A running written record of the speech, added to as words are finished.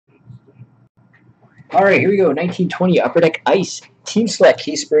All right, here we go. 1920 Upper Deck Ice Team Select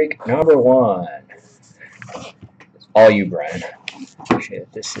Case Break number 1. All you, Brian.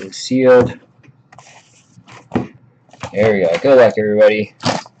 Shit, this is sealed. There we go. Good luck, everybody.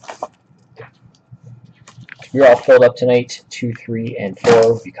 We're all filled up tonight. 2, 3, and 4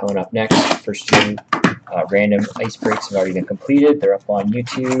 will be coming up next. First two random ice breaks have already been completed. They're up on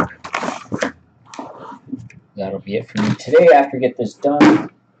YouTube. That'll be it for me today. After we get this done,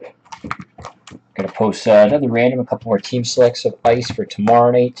 I'm going to post another random, a couple more team selects of ice for tomorrow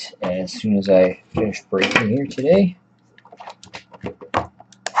night as soon as I finish breaking here today. We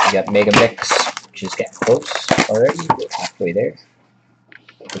got Mega Mix, which is getting close already. We're halfway there.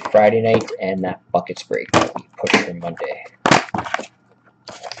 For Friday night, and that Buckets break that we pushed for Monday.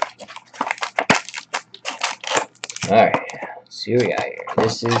 Alright, let's see what we got here.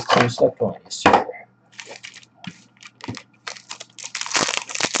 This is Team Select 1, yes sir.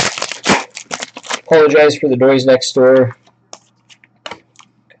 Apologize for the noise next door.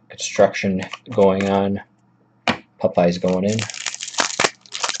 Construction going on. Popeye's going in.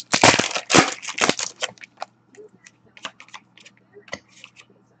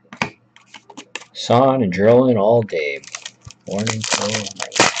 Sawing and drilling all day. Morning till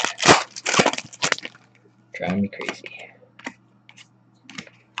night. Driving me crazy.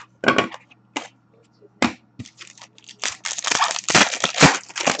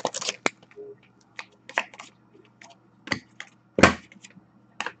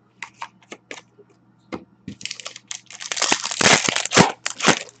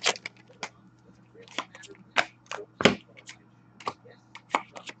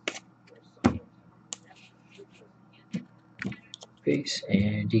 Base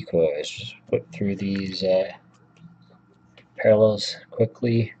and decoys. Just put through these parallels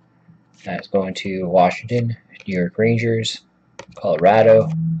quickly. That's going to Washington, New York Rangers, Colorado,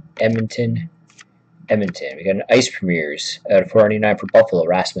 Edmonton. We got an Ice Premiers out of $4.99 for Buffalo,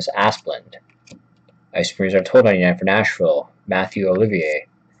 Rasmus Asplund. Ice Premiers out of $12.99 for Nashville, Matthew Olivier.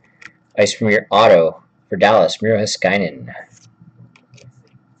 Ice Premier Auto for Dallas, Miro Heiskanen.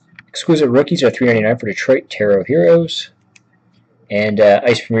 Exquisite Rookies are $3.99 for Detroit, Taro Heroes. And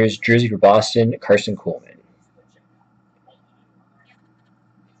Ice Premiers jersey for Boston, Carson Coleman.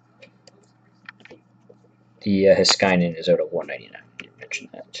 The Heiskanen is out of $1.99. I didn't mention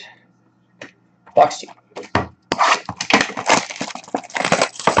that. Box team.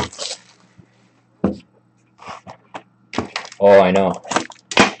 Oh, I know.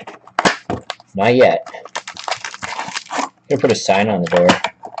 Not yet. I'm gonna put a sign on the door.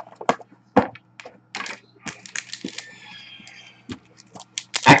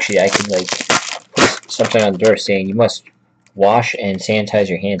 Actually, I could put something on the door saying you must wash and sanitize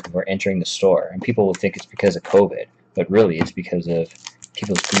your hands before entering the store, and people will think it's because of COVID, but really it's because of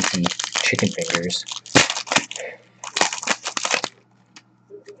people's greasy chicken fingers.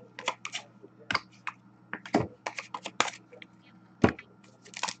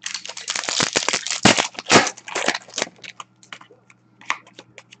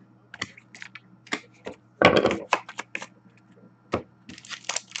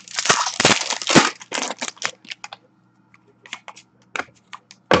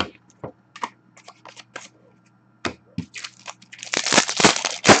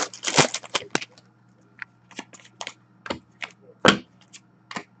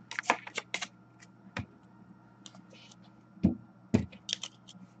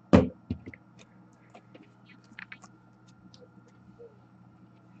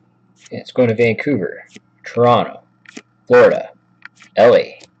 It's going to Vancouver, Toronto, Florida,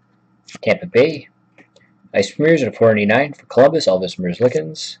 LA, Tampa Bay. Ice Premiers out of $4.99 for Columbus, Elvis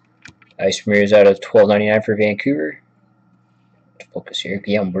Merzlikins. Ice Premiers out of $12.99 for Vancouver. Focus here,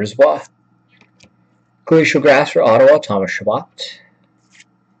 Guillaume Brisebois. Glacial Grass for Ottawa, Thomas Chabot.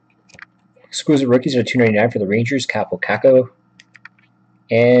 Exquisite Rookies are $2.99 for the Rangers, Capo Caco.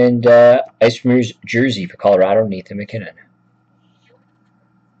 And Ice Premiers jersey for Colorado, Nathan McKinnon.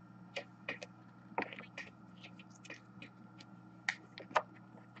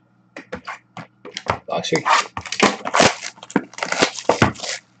 Box 3.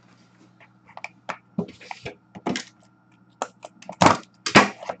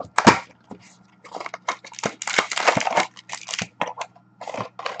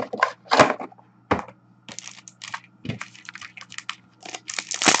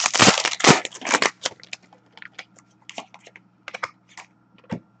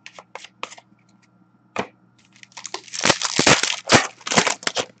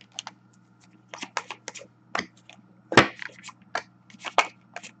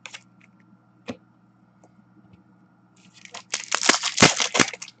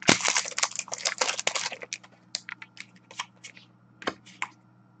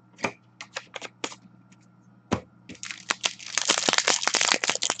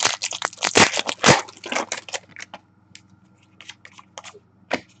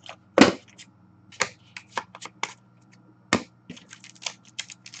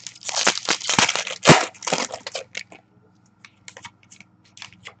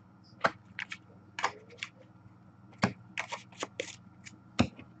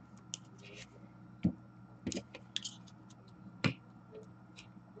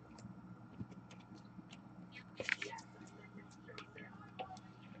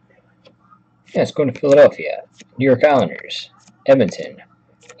 Yeah, it's going to Philadelphia, New York Islanders, Edmonton,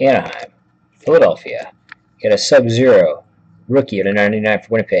 Anaheim, Philadelphia. You got a Sub-Zero rookie at a 99 for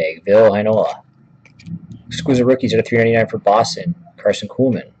Winnipeg, Ville Heinola. Exquisite rookies at a 399 for Boston, Carson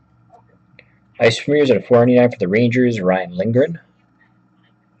Kuhlman. Ice Premiers at a 499 for the Rangers, Ryan Lindgren.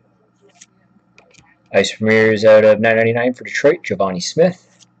 Ice Premiers out of 999 for Detroit, Giovanni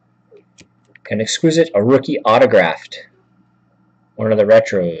Smith. An exquisite, a rookie autographed. One of the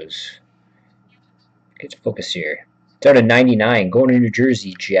retros. Get focus here. It's out of 99, going to New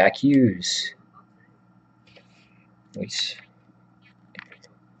Jersey, Jack Hughes. Nice.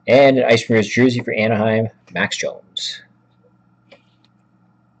 And an Ice Premiers jersey for Anaheim, Max Jones.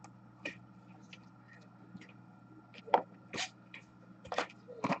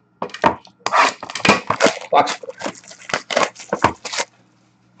 Box score.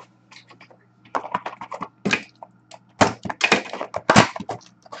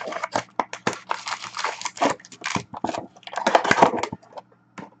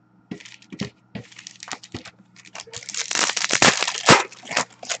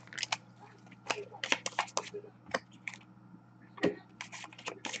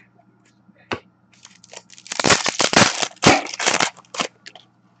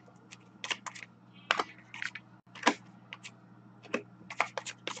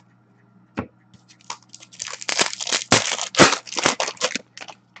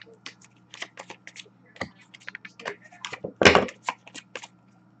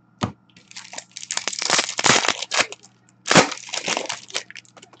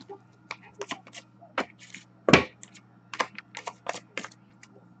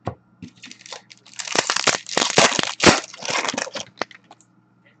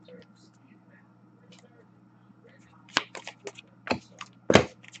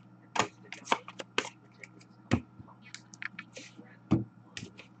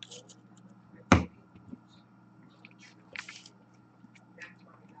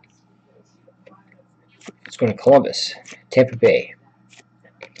 Let's go to Columbus, Tampa Bay,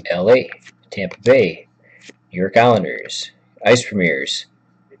 LA, Tampa Bay, New York Islanders, Ice Premiers.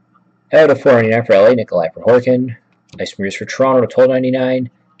 Out of 499 for LA, Nikolai Prohorkin. Ice Premiers for Toronto to 12.99,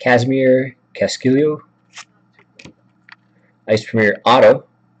 Casimir Casquillo. Ice Premier Auto.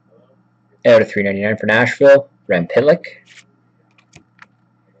 Out of 3.99 for Nashville, Rem Pitlick.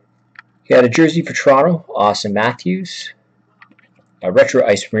 You got a jersey for Toronto, Austin Matthews. A retro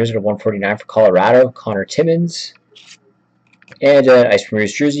Ice Premiers at a 149 for Colorado, Connor Timmins. And an Ice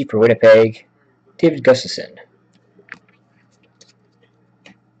Premiers jersey for Winnipeg, David Gustafson.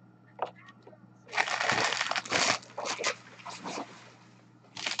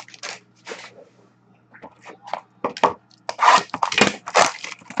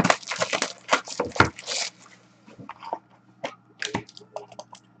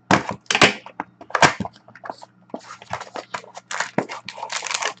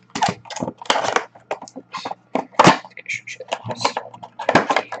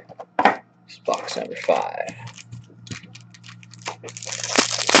 Box number 5.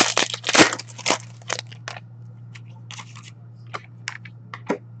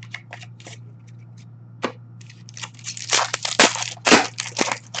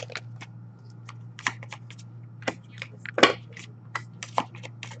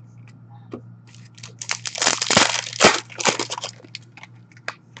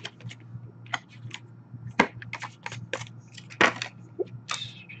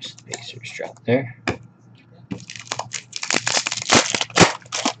 Just the Pacers drop there.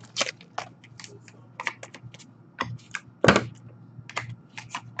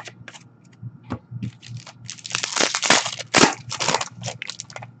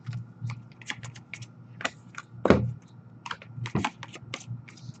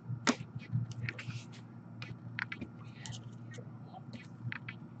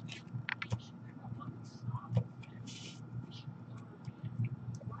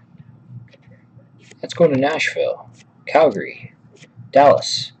 Let's go to Nashville, Calgary,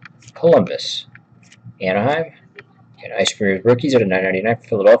 Dallas, Columbus, Anaheim, and Ice Premiers rookies at a 9.99 for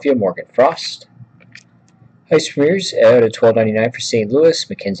Philadelphia, Morgan Frost. Ice Premiers out of 12.99 for St. Louis,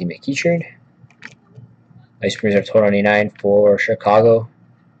 Mackenzie McEachern. Ice Premiers out of 12.99 for Chicago,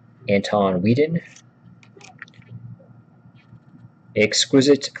 Anton Whedon.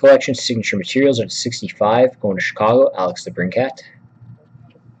 Exquisite Collection Signature Materials at 65, going to Chicago, Alex DeBrincat.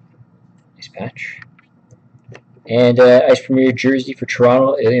 Nice patch. And Ice Premier jersey for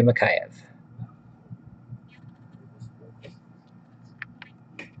Toronto, Ilya Mikheyev.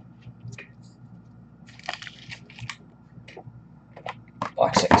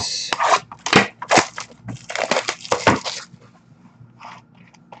 Box 6.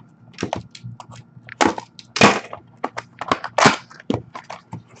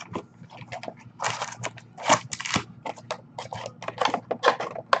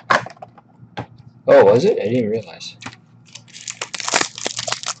 Oh, was it? I didn't realize.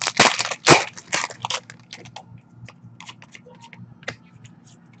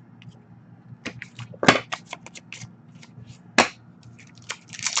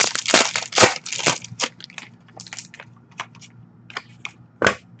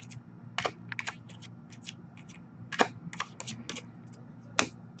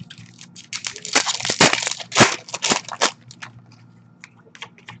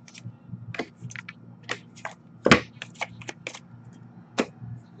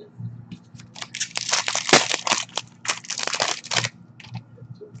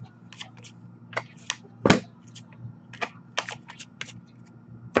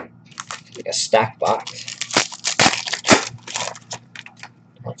 Like a stacked box.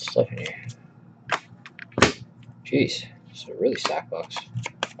 Lots of stuff in here. Jeez, it's a really stacked box.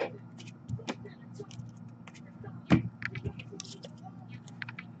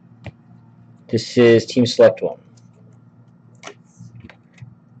 This is Team Select 1.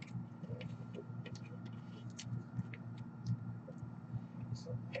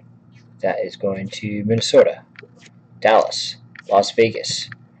 That is going to Minnesota, Dallas, Las Vegas,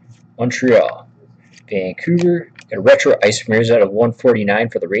 Montreal, Vancouver. Got a retro ice premieres out of 149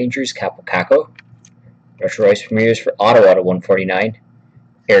 for the Rangers, Kaapo Kakko. Retro ice premieres for Ottawa out of 149,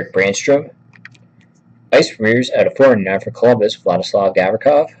 Erik Brannstrom. Ice premieres out of 499 for Columbus, Vladislav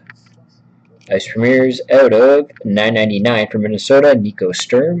Gavrikov. Ice premieres out of 999 for Minnesota, Nico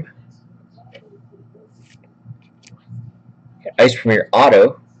Sturm. Ice premiere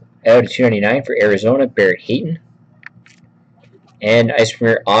auto out of 299 for Arizona, Barrett Hayton. And ice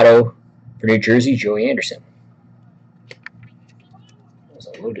premiere auto for New Jersey, Joey Anderson. That was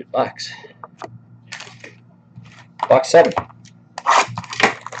a loaded box. Box 7.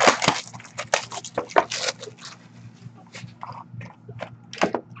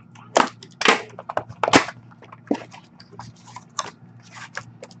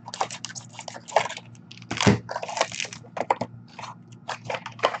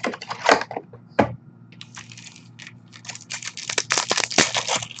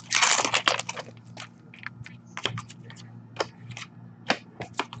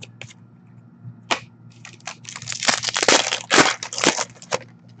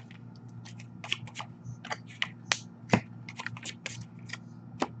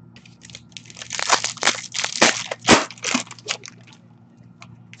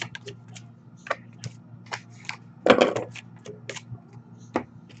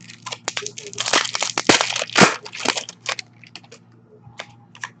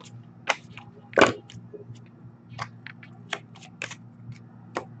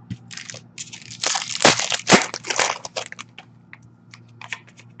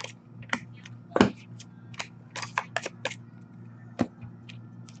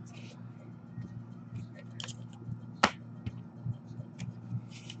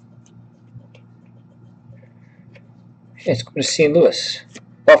 It's going to St. Louis,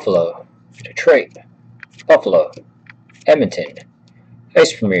 Buffalo, Detroit, Buffalo, Edmonton.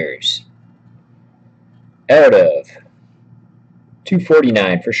 Ice premieres out of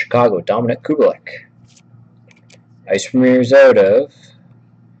 249 for Chicago, Dominic Kubalik. Ice premieres out of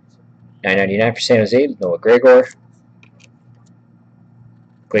 999 for San Jose, Noah Gregor.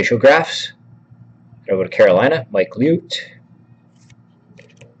 Glacial Graphs. Over to Carolina, Mike Liut.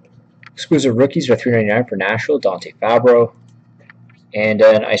 Exclusive rookies for $3.99 for Nashville, Dante Fabro. And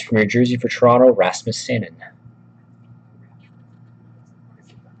an ice premiere jersey for Toronto, Rasmus Sandin.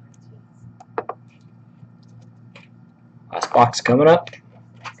 Last box coming up.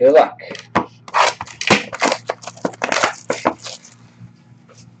 Good luck.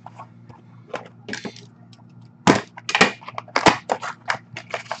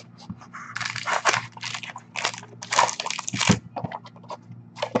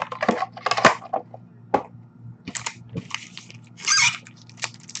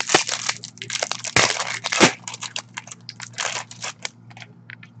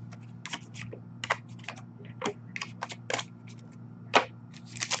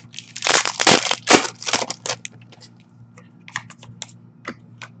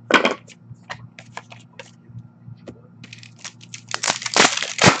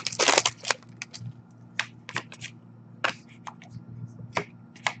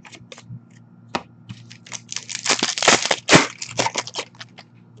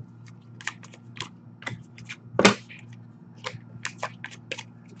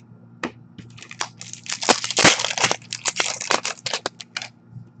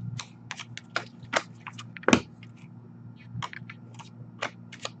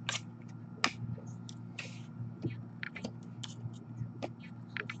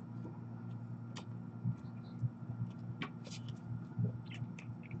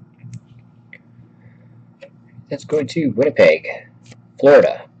 That's going to Winnipeg,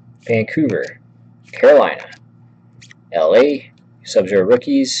 Florida, Vancouver, Carolina, LA, Sub-Zero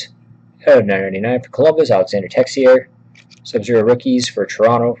rookies, out of 999 for Columbus, Alexander Texier. Sub-Zero rookies for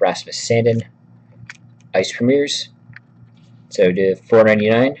Toronto, Rasmus Sandin. Ice Premiers, so to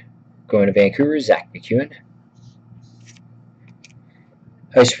 499, going to Vancouver, Zach McEwen.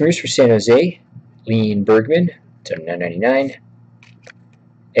 Ice Premiers for San Jose, Lean Bergman, to 999.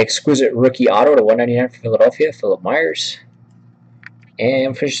 Exquisite Rookie Auto to 199 for Philadelphia, Philip Myers.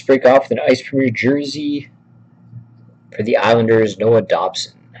 And finish this break off with an Ice Premier jersey for the Islanders, Noah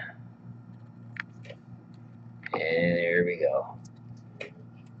Dobson. And there we go.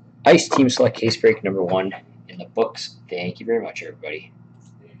 Ice Team Select Case Break number 1 in the books. Thank you very much, everybody.